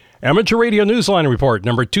Amateur Radio Newsline Report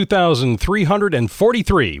number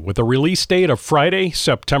 2343 with a release date of Friday,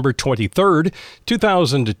 September 23rd,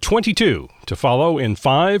 2022 to follow in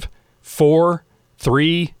 5, 4,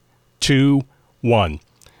 3, 2, 1.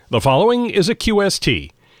 The following is a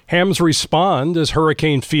QST. Hams respond as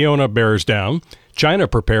Hurricane Fiona bears down. China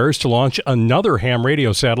prepares to launch another ham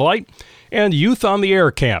radio satellite. And Youth on the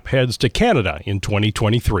Air Camp heads to Canada in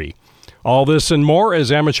 2023. All this and more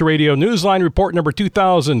as Amateur Radio Newsline Report number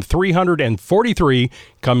 2343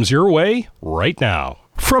 comes your way right now.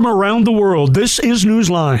 From around the world, this is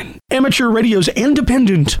Newsline, Amateur Radio's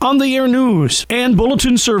independent, on-the-air news and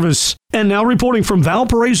bulletin service. And now reporting from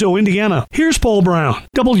Valparaiso, Indiana, here's Paul Brown,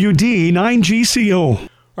 WD9GCO.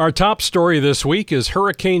 Our top story this week is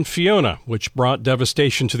Hurricane Fiona, which brought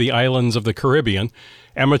devastation to the islands of the Caribbean.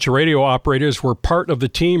 Amateur radio operators were part of the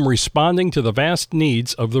team responding to the vast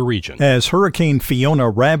needs of the region. As Hurricane Fiona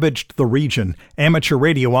ravaged the region, amateur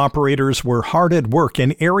radio operators were hard at work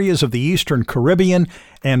in areas of the eastern Caribbean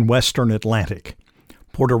and western Atlantic.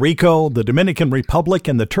 Puerto Rico, the Dominican Republic,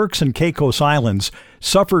 and the Turks and Caicos Islands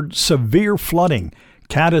suffered severe flooding,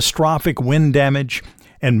 catastrophic wind damage,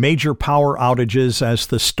 and major power outages as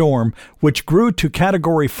the storm, which grew to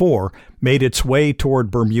Category 4, made its way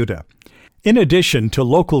toward Bermuda. In addition to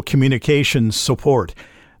local communications support,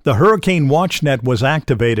 the Hurricane WatchNet was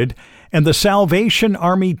activated, and the Salvation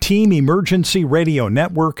Army Team Emergency Radio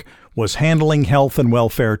Network was handling health and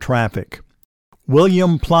welfare traffic.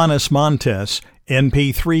 William Planas Montes,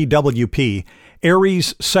 NP3WP,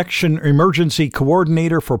 Aries Section Emergency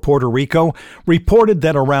Coordinator for Puerto Rico, reported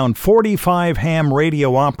that around 45 ham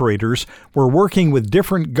radio operators were working with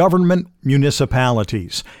different government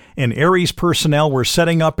municipalities, and Aries personnel were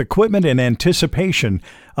setting up equipment in anticipation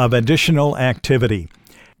of additional activity.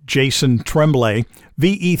 Jason Tremblay,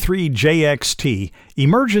 VE3JXT,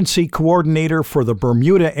 Emergency Coordinator for the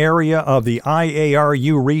Bermuda area of the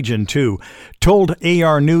IARU Region 2, told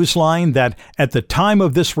AR Newsline that at the time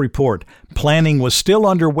of this report, planning was still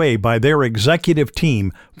underway by their executive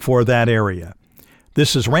team for that area.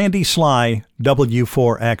 This is Randy Sly,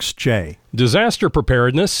 W4XJ. Disaster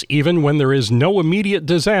preparedness, even when there is no immediate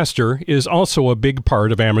disaster, is also a big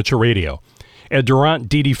part of amateur radio. Ed Durant,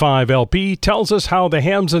 DD5LP, tells us how the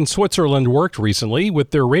hams in Switzerland worked recently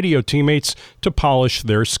with their radio teammates to polish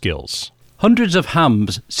their skills. Hundreds of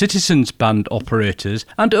hams, citizens band operators,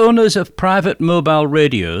 and owners of private mobile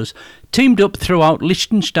radios teamed up throughout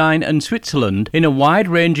Liechtenstein and Switzerland in a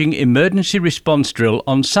wide-ranging emergency response drill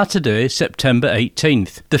on Saturday, September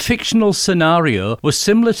 18th. The fictional scenario was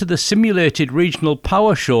similar to the simulated regional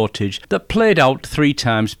power shortage that played out 3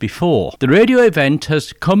 times before. The radio event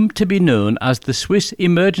has come to be known as the Swiss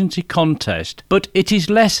Emergency Contest, but it is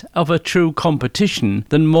less of a true competition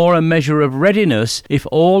than more a measure of readiness if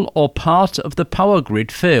all or part of the power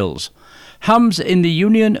grid fails. Hams in the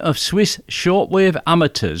Union of Swiss Shortwave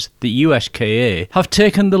Amateurs, the USKA, have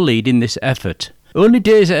taken the lead in this effort. Only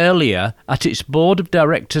days earlier, at its Board of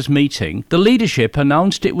Directors meeting, the leadership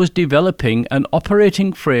announced it was developing an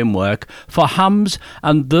operating framework for hams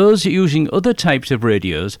and those using other types of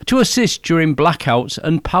radios to assist during blackouts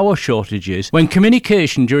and power shortages when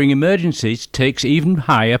communication during emergencies takes even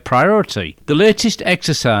higher priority. The latest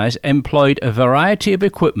exercise employed a variety of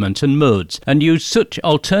equipment and modes and used such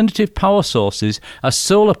alternative power sources as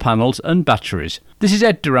solar panels and batteries. This is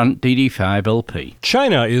Ed Durant, DD5LP.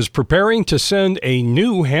 China is preparing to send a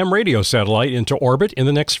new ham radio satellite into orbit in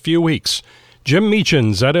the next few weeks. Jim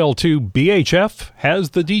Meechan, ZL2BHF,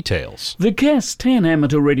 has the details. The KES-10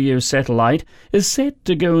 amateur radio satellite is set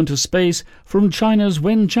to go into space from China's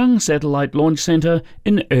Wenchang Satellite Launch Center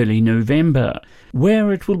in early November,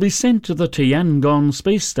 where it will be sent to the Tiangong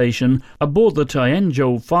Space Station aboard the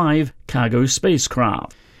Tianzhou 5 cargo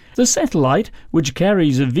spacecraft. The satellite, which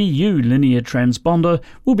carries a VU linear transponder,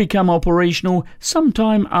 will become operational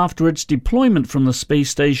sometime after its deployment from the space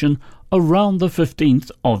station around the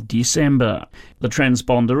 15th of December. The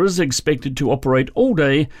transponder is expected to operate all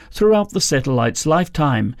day throughout the satellite's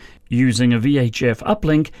lifetime, using a VHF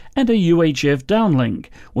uplink and a UHF downlink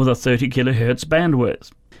with a 30 kHz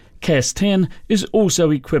bandwidth. KES-10 is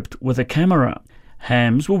also equipped with a camera.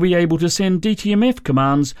 Hams will be able to send DTMF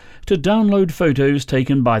commands to download photos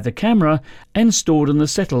taken by the camera and stored in the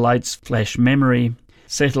satellite's flash memory.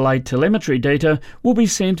 Satellite telemetry data will be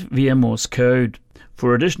sent via Morse code.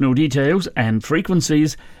 For additional details and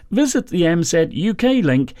frequencies, visit the AMSAT UK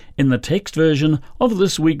link in the text version of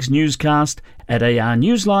this week's newscast at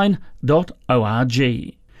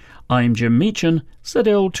arnewsline.org. I'm Jim Meechan,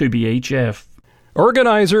 ZL2BHF.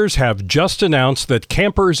 Organizers have just announced that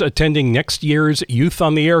campers attending next year's Youth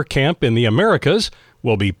on the Air Camp in the Americas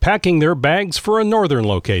will be packing their bags for a northern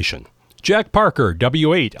location. Jack Parker,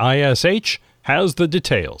 W8ISH, has the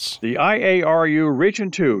details. The IARU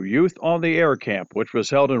Region 2 Youth on the Air Camp, which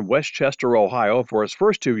was held in Westchester, Ohio for its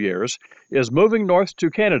first 2 years, is moving north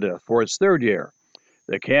to Canada for its third year.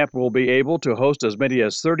 The camp will be able to host as many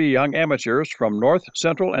as 30 young amateurs from North,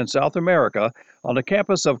 Central, and South America on the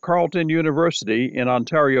campus of Carleton University in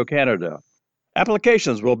Ontario, Canada.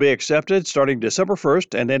 Applications will be accepted starting December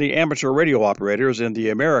 1st, and any amateur radio operators in the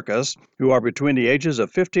Americas who are between the ages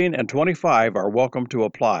of 15 and 25 are welcome to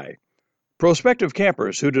apply. Prospective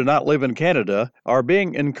campers who do not live in Canada are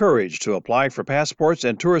being encouraged to apply for passports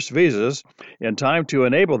and tourist visas in time to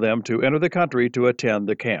enable them to enter the country to attend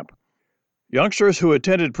the camp. Youngsters who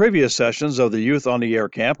attended previous sessions of the Youth on the Air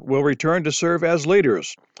Camp will return to serve as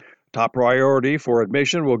leaders. Top priority for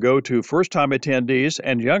admission will go to first-time attendees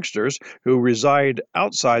and youngsters who reside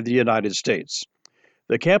outside the United States.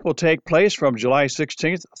 The camp will take place from July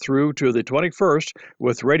 16th through to the 21st,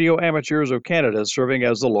 with Radio Amateurs of Canada serving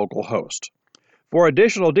as the local host. For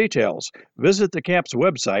additional details, visit the camp's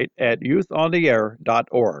website at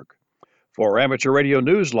youthontheair.org. For Amateur Radio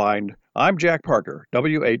Newsline, I'm Jack Parker,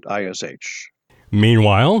 W8ISH.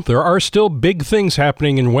 Meanwhile, there are still big things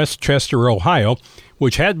happening in Westchester, Ohio,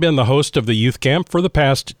 which had been the host of the youth camp for the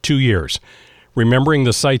past 2 years. Remembering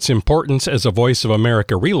the site's importance as a Voice of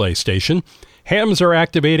America relay station, Hams are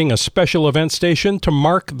activating a special event station to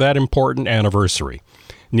mark that important anniversary.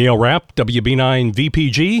 Neil Rapp, WB9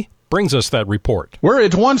 VPG, brings us that report. Where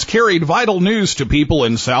it once carried vital news to people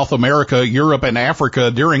in South America, Europe, and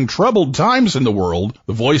Africa during troubled times in the world,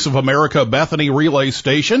 the Voice of America Bethany Relay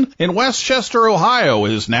Station in Westchester, Ohio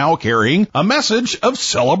is now carrying a message of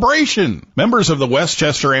celebration. Members of the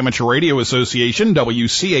Westchester Amateur Radio Association,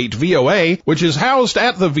 WC8VOA, which is housed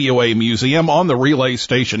at the VOA Museum on the relay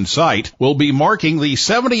station site, will be marking the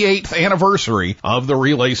 78th anniversary of the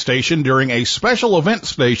relay station during a special event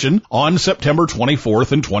station on September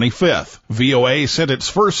 24th and 25th. VOA sent its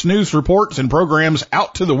first news reports and programs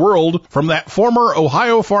out to the world from that former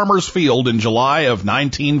Ohio farmer's field in July of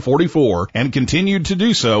 1944 and continued to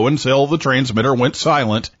do so until the transmitter went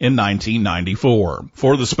silent in 1994.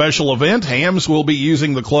 For the special event, Hams will be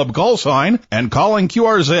using the club call sign and calling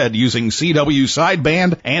QRZ using CW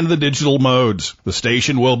sideband and the digital modes. The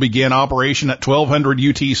station will begin operation at 1200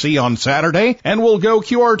 UTC on Saturday and will go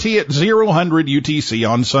QRT at 0000 UTC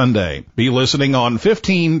on Sunday. Be listening on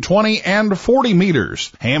 15, 20, and 40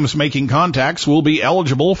 meters. Hams making contacts will be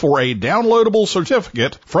eligible for a downloadable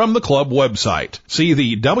certificate from the club website. See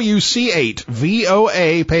the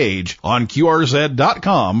WC8VOA page on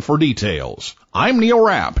QRZ.com for details. I'm Neil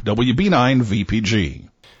Rapp, WB9 VPG.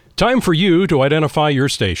 Time for you to identify your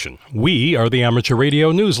station. We are the Amateur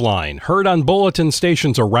Radio Newsline, heard on bulletin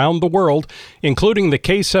stations around the world, including the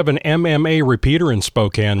K7 MMA repeater in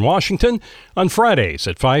Spokane, Washington, on Fridays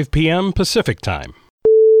at 5 p.m. Pacific Time.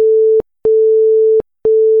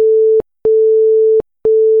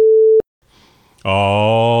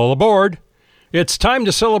 All aboard! It's time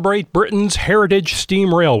to celebrate Britain's heritage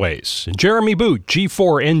steam railways. Jeremy Boot,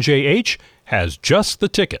 G4NJH, has just the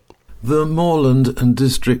ticket. The Moorland and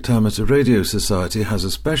District Amateur Radio Society has a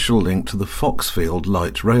special link to the Foxfield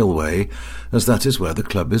Light Railway, as that is where the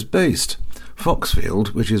club is based.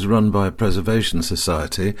 Foxfield, which is run by a Preservation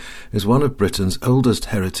Society, is one of Britain's oldest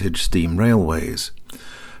heritage steam railways.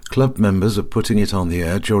 Club members are putting it on the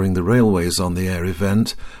air during the Railways on the Air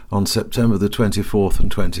event on September the 24th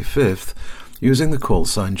and 25th, using the call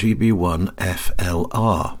sign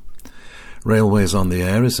GB1FLR. Railways on the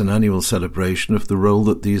Air is an annual celebration of the role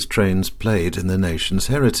that these trains played in the nation's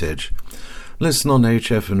heritage. Listen on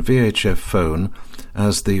HF and VHF phone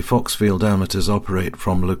as the Foxfield amateurs operate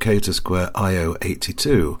from Locator Square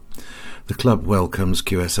IO82. The club welcomes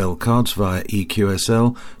QSL cards via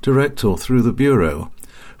EQSL, direct or through the Bureau.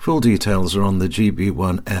 Full details are on the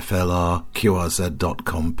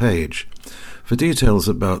GB1FLRQRZ.com page. For details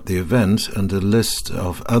about the event and a list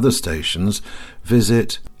of other stations,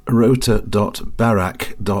 visit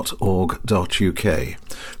rota.barac.org.uk.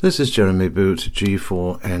 This is Jeremy Boot,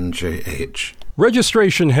 G4NJH.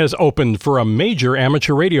 Registration has opened for a major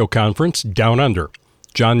amateur radio conference down under.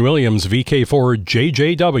 John Williams,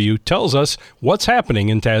 VK4JJW, tells us what's happening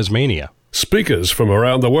in Tasmania. Speakers from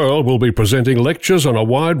around the world will be presenting lectures on a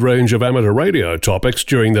wide range of amateur radio topics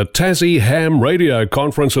during the Tassie Ham Radio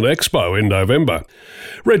Conference and Expo in November.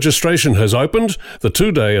 Registration has opened. The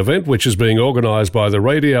two-day event, which is being organised by the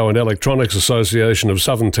Radio and Electronics Association of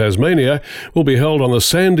Southern Tasmania, will be held on the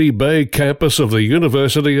Sandy Bay campus of the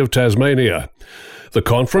University of Tasmania. The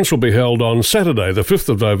conference will be held on Saturday, the 5th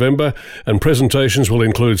of November, and presentations will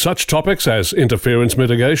include such topics as interference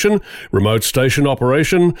mitigation, remote station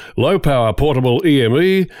operation, low-power portable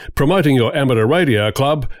EME, promoting your amateur radio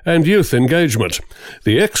club, and youth engagement.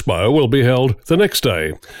 The expo will be held the next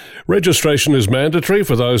day. Registration is mandatory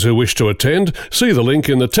for those who wish to attend. See the link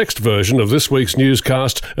in the text version of this week's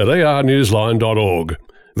newscast at arnewsline.org.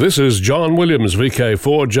 This is John Williams,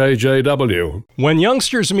 VK4JJW. When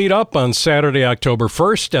youngsters meet up on Saturday, October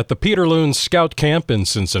 1st at the Peterloon Scout Camp in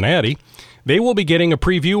Cincinnati, they will be getting a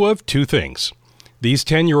preview of two things. These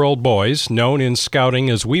 10-year-old boys, known in scouting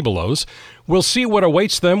as Webelos, will see what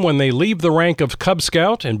awaits them when they leave the rank of Cub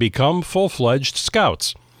Scout and become full-fledged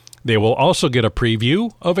Scouts. They will also get a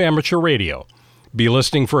preview of amateur radio. Be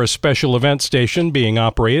listening for a special event station being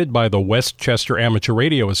operated by the Westchester Amateur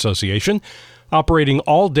Radio Association, operating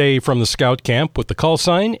all day from the Scout Camp with the call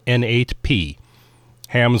sign N8P.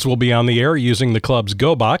 Hams will be on the air using the club's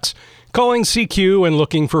Go Box, calling CQ and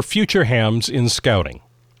looking for future hams in scouting.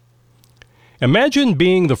 Imagine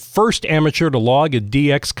being the first amateur to log a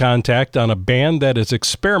DX contact on a band that is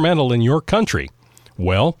experimental in your country.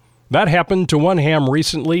 Well, that happened to one ham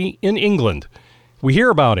recently in England. We hear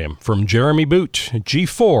about him from Jeremy Boot,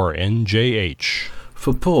 G4NJH.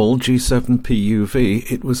 For Paul,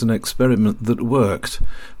 G7PUV, it was an experiment that worked.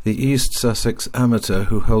 The East Sussex amateur,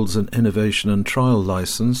 who holds an innovation and trial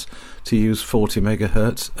licence to use 40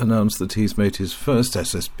 MHz, announced that he's made his first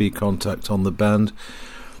SSB contact on the band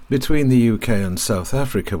between the UK and South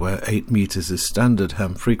Africa, where 8 meters is standard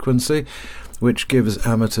ham frequency, which gives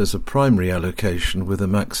amateurs a primary allocation with a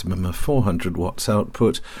maximum of 400 watts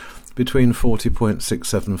output between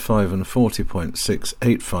 40.675 and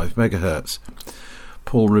 40.685 MHz.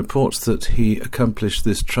 Paul reports that he accomplished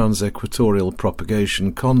this trans-equatorial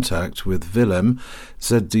propagation contact with Willem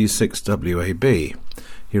ZD6WAB.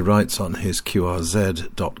 He writes on his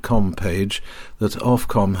QRZ.com page that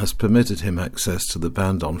Ofcom has permitted him access to the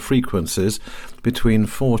band on frequencies between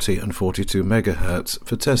 40 and 42 MHz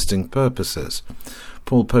for testing purposes.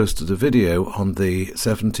 Paul posted a video on the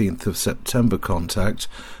 17th of September contact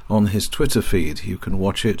on his Twitter feed. You can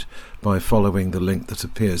watch it by following the link that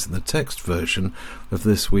appears in the text version of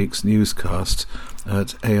this week's newscast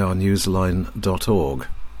at arnewsline.org.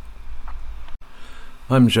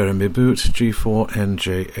 I'm Jeremy Boot,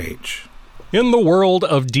 G4NJH. In the world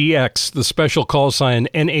of DX, the special call sign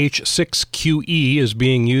NH6QE is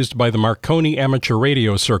being used by the Marconi Amateur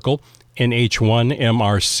Radio Circle,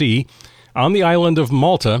 NH1MRC, on the island of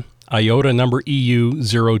Malta, IOTA number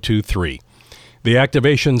EU023. The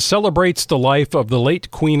activation celebrates the life of the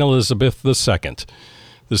late Queen Elizabeth II.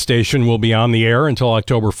 The station will be on the air until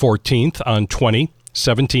October 14th on 20,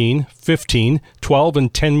 17, 15, 12,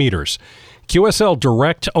 and 10 meters. QSL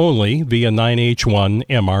direct only via 9H1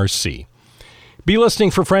 MRC. Be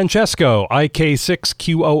listening for Francesco,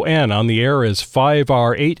 IK6QON, on the air as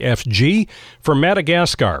 5R8FG from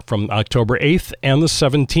Madagascar from October 8th and the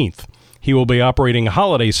 17th. He will be operating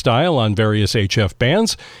holiday style on various HF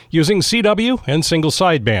bands using CW and single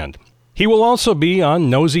sideband. He will also be on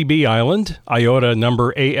Nosy B Island, IOTA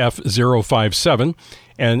number AF057,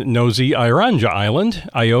 and Nosy Iranja Island,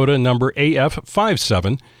 IOTA number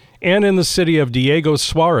AF57, and in the city of Diego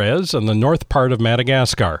Suarez on the north part of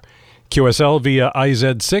Madagascar. QSL via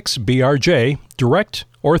IZ6BRJ, direct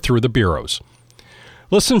or through the bureaus.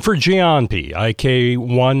 Listen for Gianpi,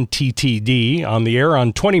 IK1TTD, on the air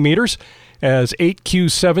on 20 meters as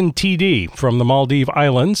 8Q7TD from the Maldive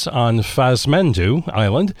Islands on Fazmendu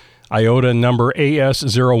Island, IOTA number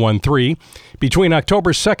AS013, between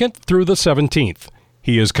October 2nd through the 17th.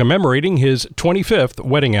 He is commemorating his 25th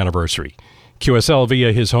wedding anniversary. QSL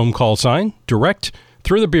via his home call sign, direct,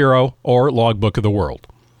 through the Bureau, or Logbook of the World.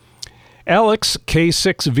 Alex,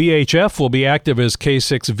 K6VHF, will be active as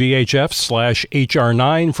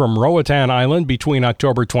K6VHF/HR9 from Roatan Island between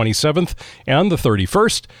October 27th and the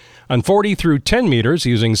 31st, on 40 through 10 meters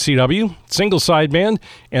using CW, single sideband,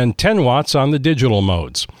 and 10 watts on the digital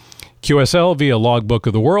modes. QSL via Logbook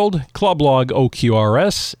of the World, Club Log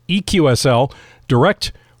OQRS, EQSL,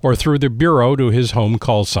 direct, or through the Bureau to his home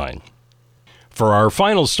call sign. For our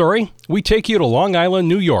final story, we take you to Long Island,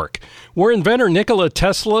 New York, where inventor Nikola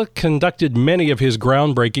Tesla conducted many of his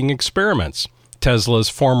groundbreaking experiments. Tesla's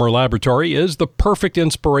former laboratory is the perfect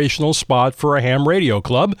inspirational spot for a ham radio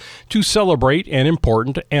club to celebrate an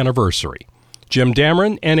important anniversary. Jim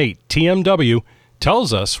Dameron, N8TMW,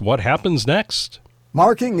 tells us what happens next.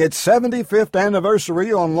 Marking its 75th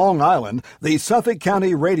anniversary on Long Island, the Suffolk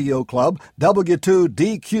County Radio Club,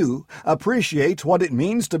 W2DQ, appreciates what it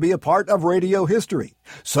means to be a part of radio history.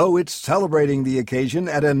 So it's celebrating the occasion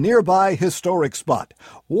at a nearby historic spot,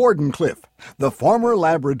 Wardenclyffe, the former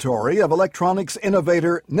laboratory of electronics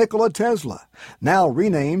innovator Nikola Tesla, now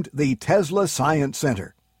renamed the Tesla Science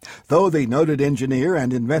Center. Though the noted engineer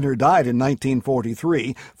and inventor died in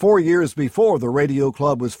 1943, 4 years before the radio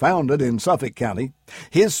club was founded in Suffolk County,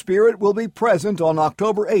 his spirit will be present on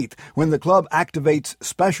October 8th when the club activates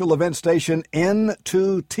special event station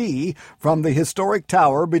N2T from the historic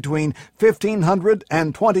tower between 1500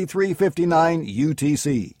 and 2359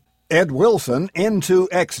 UTC. Ed Wilson,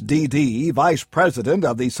 N2XDD, Vice President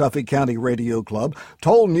of the Suffolk County Radio Club,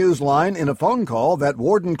 told Newsline in a phone call that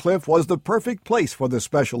Wardenclyffe was the perfect place for the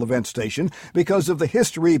special event station because of the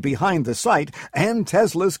history behind the site and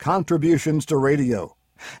Tesla's contributions to radio.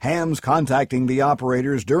 Hams contacting the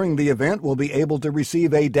operators during the event will be able to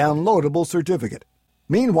receive a downloadable certificate.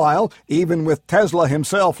 Meanwhile, even with Tesla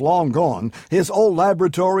himself long gone, his old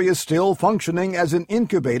laboratory is still functioning as an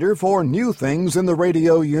incubator for new things in the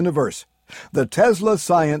radio universe. The Tesla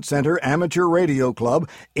Science Center Amateur Radio Club,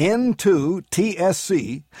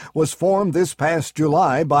 N2TSC, was formed this past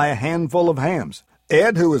July by a handful of hams.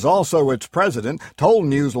 Ed, who is also its president, told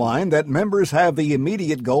Newsline that members have the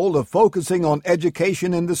immediate goal of focusing on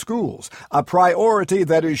education in the schools, a priority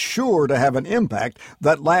that is sure to have an impact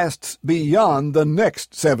that lasts beyond the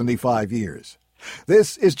next 75 years.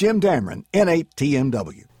 This is Jim Dameron,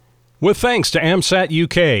 N8TMW. With thanks to AMSAT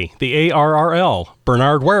UK, the ARRL,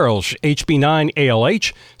 Bernard Welsh,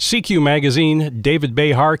 HB9ALH, CQ Magazine, David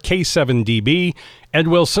Behar, K7DB, Ed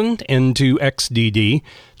Wilson, N2XDD,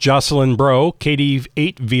 Jocelyn Bro,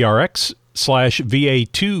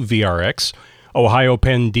 KD8VRX/VA2VRX, Ohio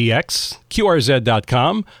Penn DX,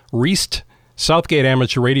 QRZ.com, Reist, Southgate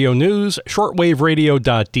Amateur Radio News,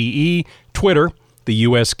 shortwaveradio.de, Twitter, the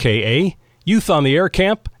USKA, Youth on the Air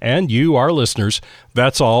Camp, and you, our listeners.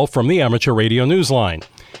 That's all from the Amateur Radio Newsline.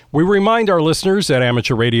 We remind our listeners that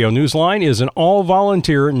Amateur Radio Newsline is an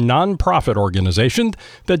all-volunteer, non-profit organization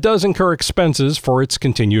that does incur expenses for its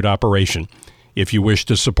continued operation. If you wish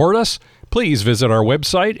to support us, please visit our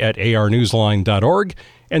website at arnewsline.org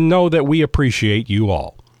and know that we appreciate you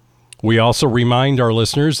all. We also remind our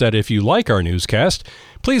listeners that if you like our newscast,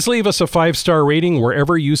 please leave us a 5-star rating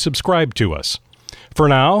wherever you subscribe to us. For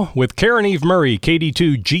now, with Karen Eve Murray,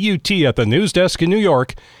 KD2GUT at the news desk in New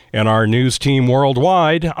York, and our news team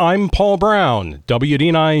worldwide, I'm Paul Brown,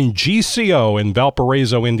 WD9GCO in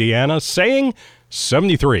Valparaiso, Indiana, saying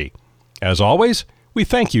 73. As always, we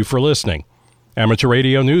thank you for listening. Amateur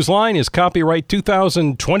Radio Newsline is copyright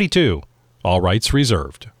 2022. All rights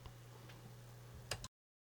reserved.